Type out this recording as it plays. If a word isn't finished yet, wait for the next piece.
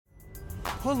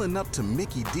Pulling up to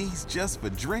Mickey D's just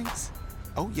for drinks?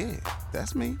 Oh yeah,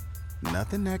 that's me.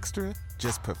 Nothing extra,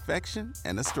 just perfection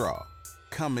and a straw.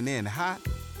 Coming in hot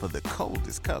for the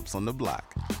coldest cups on the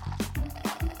block.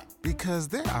 Because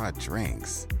there are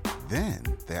drinks. Then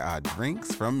there are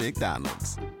drinks from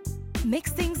McDonald's.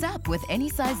 Mix things up with any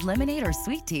size lemonade or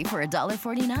sweet tea for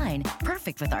 $1.49.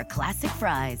 Perfect with our classic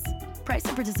fries. Price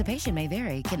and participation may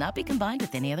vary. Cannot be combined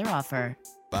with any other offer.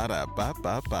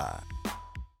 Ba-da-ba-ba-ba.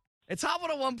 It's Hot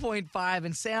 101.5,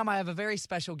 and Sam, I have a very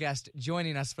special guest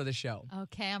joining us for the show.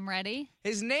 Okay, I'm ready.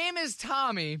 His name is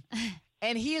Tommy,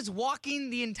 and he is walking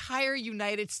the entire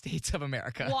United States of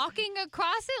America. Walking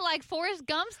across it like Forrest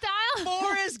Gump style?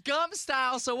 Forrest Gump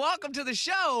style. So welcome to the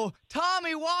show,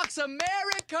 Tommy Walks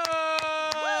America.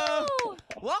 Woo!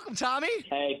 Welcome, Tommy.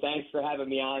 Hey, thanks for having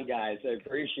me on, guys. I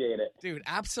appreciate it. Dude,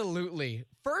 absolutely.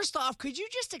 First off, could you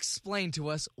just explain to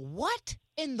us what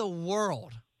in the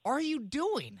world are you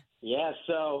doing? Yeah,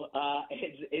 so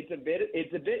it's a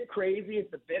bit crazy.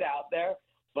 It's a bit out there,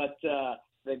 but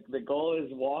the goal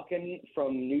is walking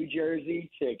from New Jersey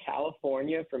to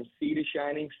California, from sea to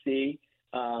shining sea,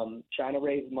 trying to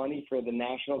raise money for the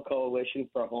National Coalition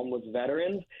for Homeless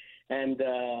Veterans, and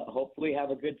hopefully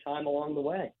have a good time along the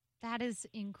way. That is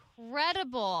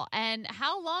incredible. And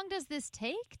how long does this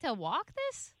take to walk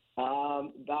this?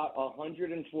 About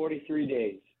 143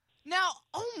 days. Now,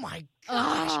 oh my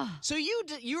gosh. So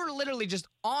you're literally just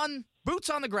on boots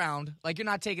on the ground, like you're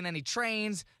not taking any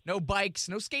trains, no bikes,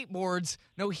 no skateboards,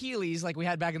 no Heelys like we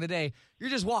had back in the day. You're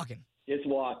just walking. Just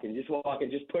walking,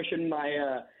 just pushing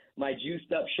my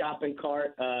juiced up shopping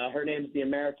cart. Her name's the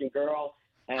American Girl,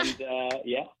 and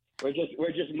yeah, we're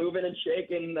just moving and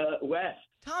shaking west.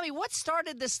 Tommy, what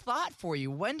started this thought for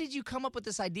you? When did you come up with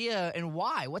this idea, and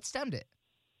why? What stemmed it?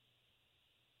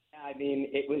 I mean,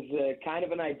 it was kind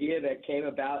of an idea that came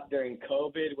about during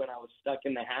COVID when I was stuck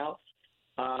in the house.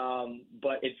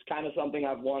 But it's kind of something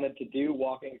I've wanted to do,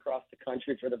 walking across the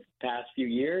country for the past few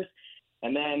years.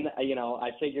 And then, I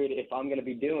figured if I'm going to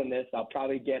be doing this, I'll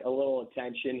probably get a little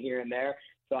attention here and there.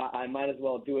 So I might as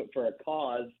well do it for a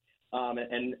cause.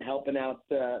 And helping out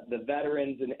the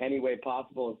veterans in any way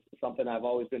possible is something I've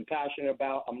always been passionate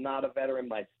about. I'm not a veteran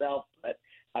myself, but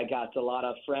I got a lot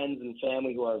of friends and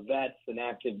family who are vets and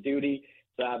active duty,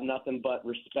 so I have nothing but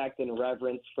respect and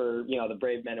reverence for, the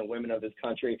brave men and women of this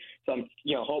country. So I'm,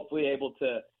 hopefully able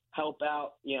to help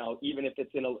out, even if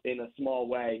it's in a small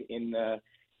way in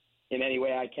any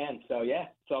way I can. So, yeah,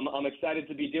 so I'm excited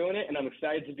to be doing it, and I'm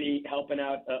excited to be helping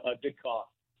out a good cause.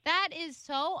 That is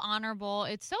so honorable.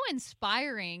 It's so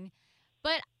inspiring.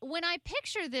 But when I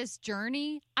picture this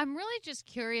journey, I'm really just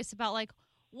curious about,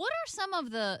 what are some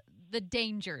of the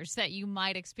dangers that you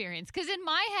might experience? Because in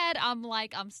my head,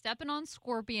 I'm stepping on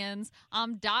scorpions,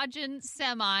 I'm dodging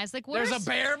semis. There's a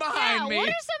bear behind me. What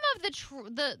are some of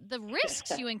the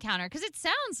risks you encounter? Because it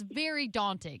sounds very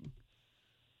daunting.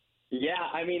 Yeah,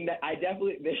 I mean, there's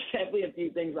definitely a few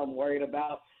things I'm worried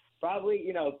about.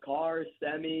 Probably, cars,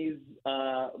 semis,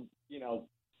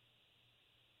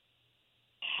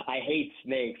 I hate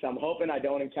snakes. I'm hoping I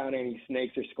don't encounter any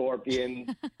snakes or scorpions.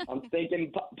 I'm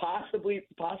thinking possibly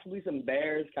some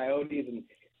bears, coyotes, and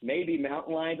maybe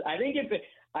mountain lions. I think if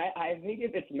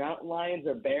it's mountain lions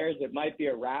or bears, it might be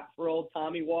a wrap for old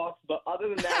Tommy Walks. But other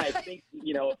than that, I think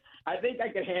I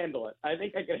could handle it. I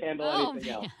think I could handle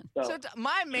anything else. So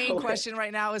my main question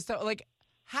right now is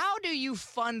how do you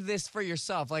fund this for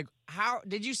yourself? How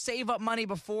did you save up money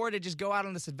before to just go out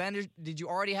on this adventure? Did you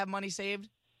already have money saved?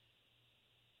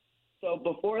 So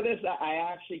before this, I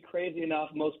actually, crazy enough,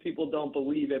 most people don't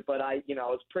believe it, but I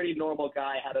was a pretty normal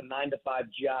guy, had a 9-to-5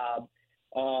 job.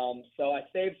 So I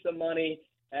saved some money,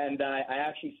 and I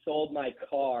actually sold my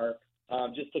car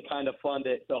just to kind of fund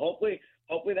it. So hopefully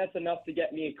that's enough to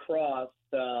get me across.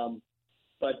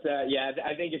 But yeah,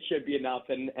 I think it should be enough.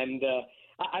 And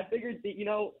I figured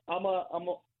that, I'm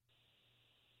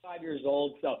 5 years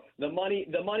old, so the money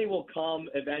will come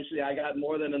eventually. I got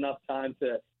more than enough time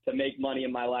to make money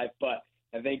in my life, but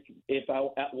I think if I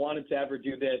wanted to ever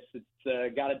do this,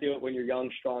 it's got to do it when you're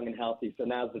young, strong, and healthy. So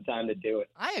now's the time to do it.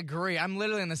 I agree. I'm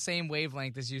literally on the same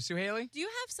wavelength as you, Sue Haley. Do you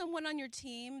have someone on your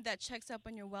team that checks up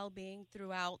on your well-being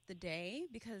throughout the day?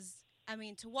 Because,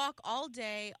 to walk all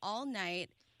day, all night,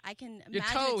 I can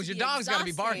imagine your dog's got to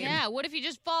be barking. Yeah, what if you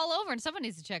just fall over and someone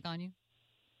needs to check on you?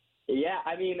 Yeah,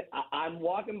 I'm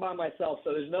walking by myself,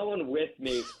 so there's no one with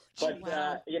me. But,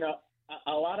 wow.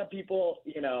 A lot of people,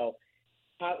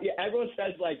 everyone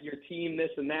says, your team, this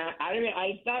and that.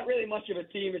 It's not really much of a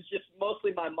team. It's just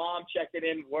mostly my mom checking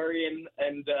in, worrying,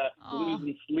 and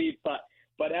losing sleep.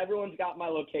 But everyone's got my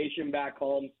location back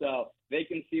home, so they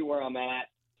can see where I'm at.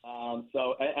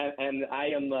 And I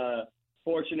am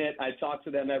fortunate. I talk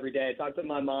to them every day. I talk to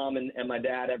my mom and my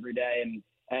dad every day,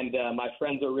 and my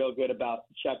friends are real good about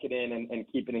checking in and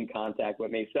keeping in contact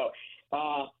with me. So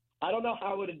I don't know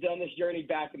how I would have done this journey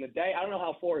back in the day. I don't know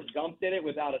how Forrest Gump did it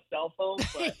without a cell phone,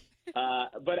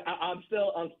 but I'm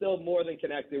still more than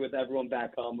connected with everyone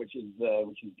back home, which is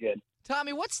good.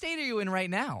 Tommy, what state are you in right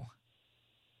now?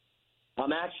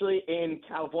 I'm actually in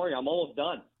California. I'm almost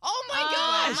done. Oh my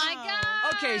gosh! Oh my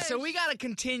gosh! Okay, so we got to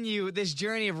continue this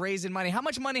journey of raising money. How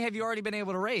much money have you already been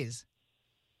able to raise?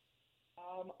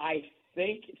 I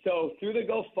think so. Through the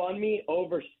GoFundMe,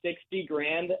 over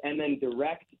 $60,000, and then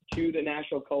direct to the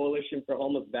National Coalition for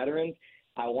Homeless Veterans.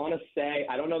 I want to say,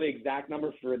 I don't know the exact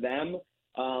number for them,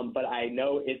 but I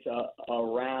know it's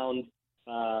around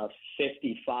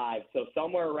 55. So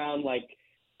somewhere around like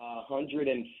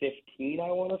 115, I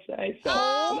want to say. So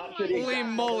I'm not sure the exact Holy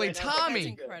number moly, right now, but Tommy.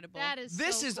 that's good. Incredible. That is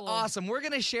This so is cool. awesome. We're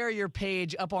going to share your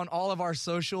page up on all of our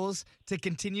socials to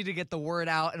continue to get the word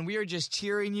out, and we are just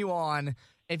cheering you on.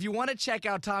 If you want to check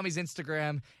out Tommy's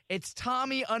Instagram, it's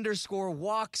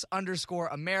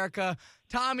Tommy_walks_America.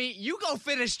 Tommy, you go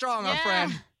finish strong, our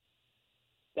friend.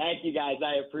 Thank you, guys.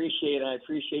 I appreciate it. I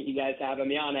appreciate you guys having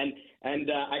me on. And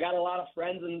I got a lot of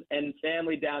friends and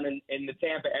family down in the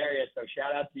Tampa area, so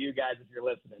shout out to you guys if you're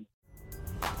listening.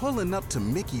 Pulling up to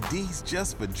Mickey D's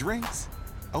just for drinks?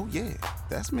 Oh, yeah,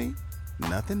 that's me.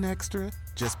 Nothing extra,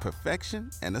 just perfection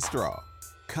and a straw.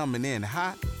 Coming in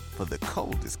hot for the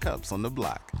coldest cups on the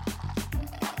block.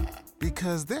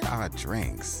 Because there are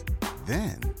drinks.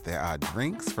 Then there are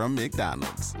drinks from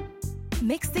McDonald's.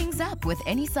 Mix things up with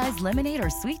any size lemonade or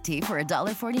sweet tea for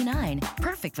 $1.49.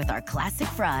 Perfect with our classic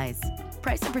fries.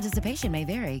 Price and participation may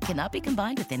vary. Cannot be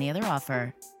combined with any other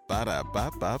offer.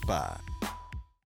 Ba-da-ba-ba-ba.